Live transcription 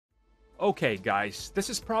Okay guys,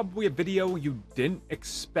 this is probably a video you didn't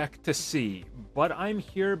expect to see, but I'm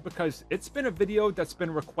here because it's been a video that's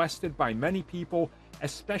been requested by many people,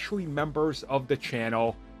 especially members of the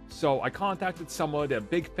channel. So I contacted some of the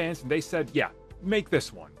big fans and they said, yeah, make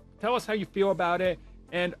this one. Tell us how you feel about it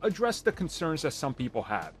and address the concerns that some people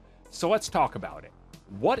have. So let's talk about it.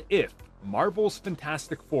 What if Marvel's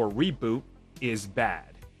Fantastic Four reboot is bad?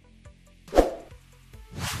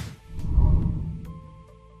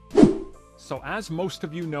 So as most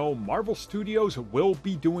of you know, Marvel Studios will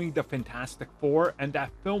be doing the Fantastic Four, and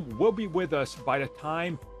that film will be with us by the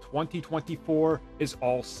time 2024 is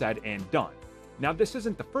all said and done. Now, this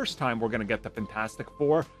isn't the first time we're going to get the Fantastic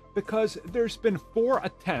Four, because there's been 4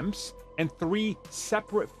 attempts and 3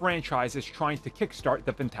 separate franchises trying to kickstart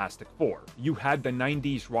the Fantastic Four. You had the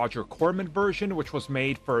 90s Roger Corman version, which was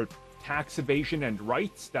made for tax evasion and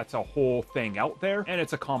rights. That's a whole thing out there, and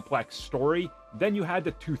it's a complex story. Then you had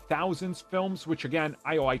the 2000s films, which again,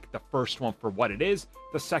 I like the first one for what it is.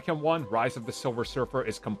 The second one, Rise of the Silver Surfer,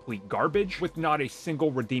 is complete garbage with not a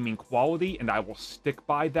single redeeming quality, and I will stick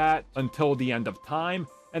by that until the end of time.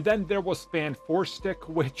 And then there was Fan Four Stick,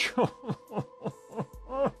 which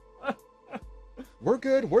We're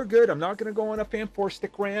good. I'm not going to go on a Fan Four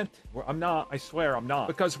Stick rant. I'm not, I swear I'm not.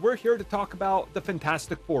 Because we're here to talk about the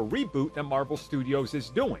Fantastic Four reboot that Marvel Studios is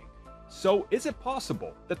doing. So is it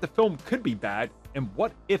possible that the film could be bad, and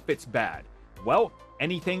what if it's bad? Well,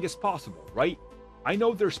 anything is possible, right? I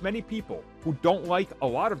know there's many people who don't like a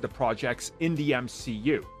lot of the projects in the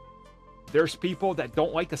MCU. There's people that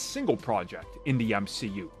don't like a single project in the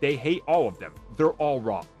MCU. They hate all of them. They're all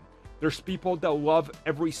wrong. There's people that love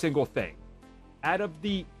every single thing. Out of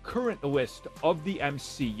the current list of the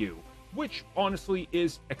MCU, which honestly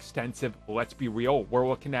is extensive, let's be real, we're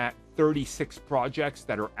looking at 36 projects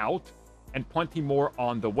that are out and plenty more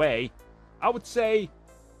on the way. I would say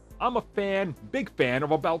I'm a fan, big fan of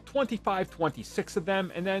about 25, 26 of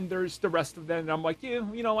them, and then there's the rest of them, and I'm like, yeah,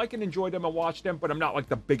 you know, I can enjoy them and watch them, but I'm not like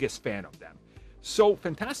the biggest fan of them. So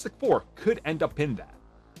Fantastic Four could end up in that,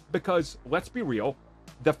 because let's be real,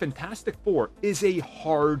 the Fantastic Four is a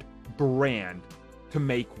hard brand to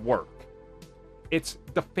make work. It's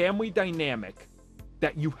the family dynamic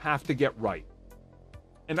that you have to get right.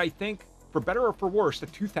 And I think, for better or for worse, the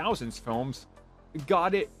 2000s films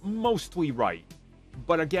got it mostly right.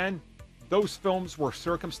 But again, those films were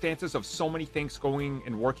circumstances of so many things going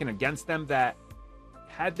and working against them that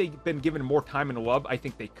had they been given more time and love, I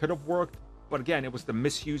think they could have worked. But again, it was the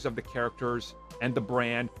misuse of the characters and the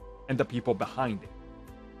brand and the people behind it.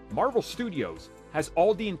 Marvel Studios has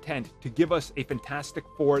all the intent to give us a Fantastic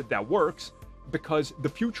Four that works, because the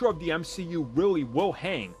future of the MCU really will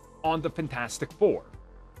hang on the Fantastic Four.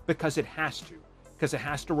 Because it has to. Because it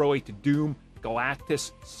has to relate to Doom,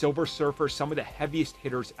 Galactus, Silver Surfer, some of the heaviest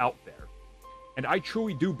hitters out there. And I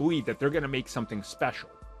truly do believe that they're going to make something special.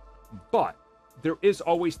 But there is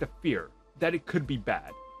always the fear that it could be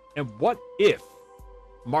bad. And what if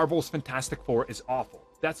Marvel's Fantastic Four is awful?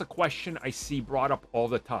 That's a question I see brought up all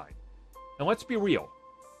the time. And let's be real,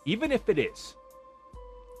 even if it is,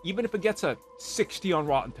 even if it gets a 60 on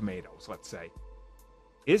Rotten Tomatoes, let's say,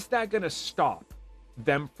 is that going to stop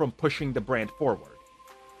them from pushing the brand forward?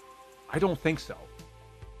 I don't think so.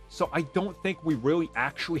 So I don't think we really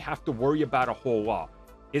actually have to worry about a whole lot.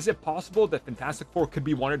 Is it possible that Fantastic Four could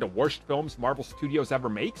be one of the worst films Marvel Studios ever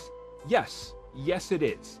makes? Yes. Yes, it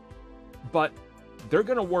is. But they're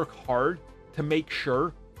going to work hard to make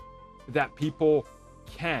sure that people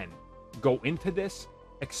can go into this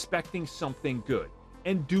expecting something good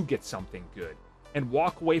and do get something good and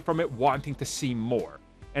walk away from it wanting to see more.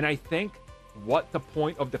 And I think what the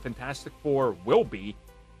point of the Fantastic Four will be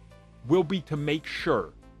to make sure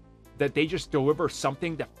that they just deliver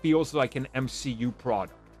something that feels like an MCU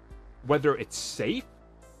product, whether it's safe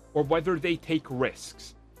or whether they take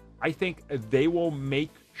risks. I think they will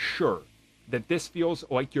make sure that this feels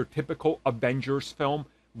like your typical Avengers film,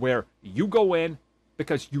 where you go in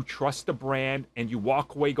because you trust the brand and you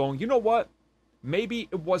walk away going, you know what? Maybe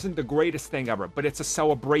it wasn't the greatest thing ever, but it's a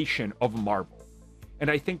celebration of Marvel. And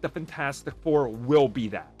I think the Fantastic Four will be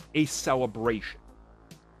that, a celebration.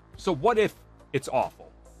 So what if it's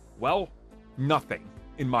awful? Well, nothing,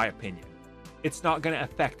 in my opinion. It's not going to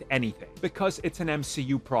affect anything because it's an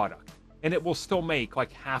MCU product and it will still make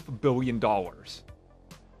like $500 million.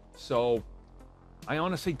 So I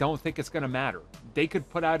honestly don't think it's going to matter. They could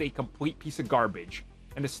put out a complete piece of garbage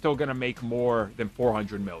and it's still going to make more than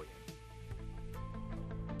 400 million.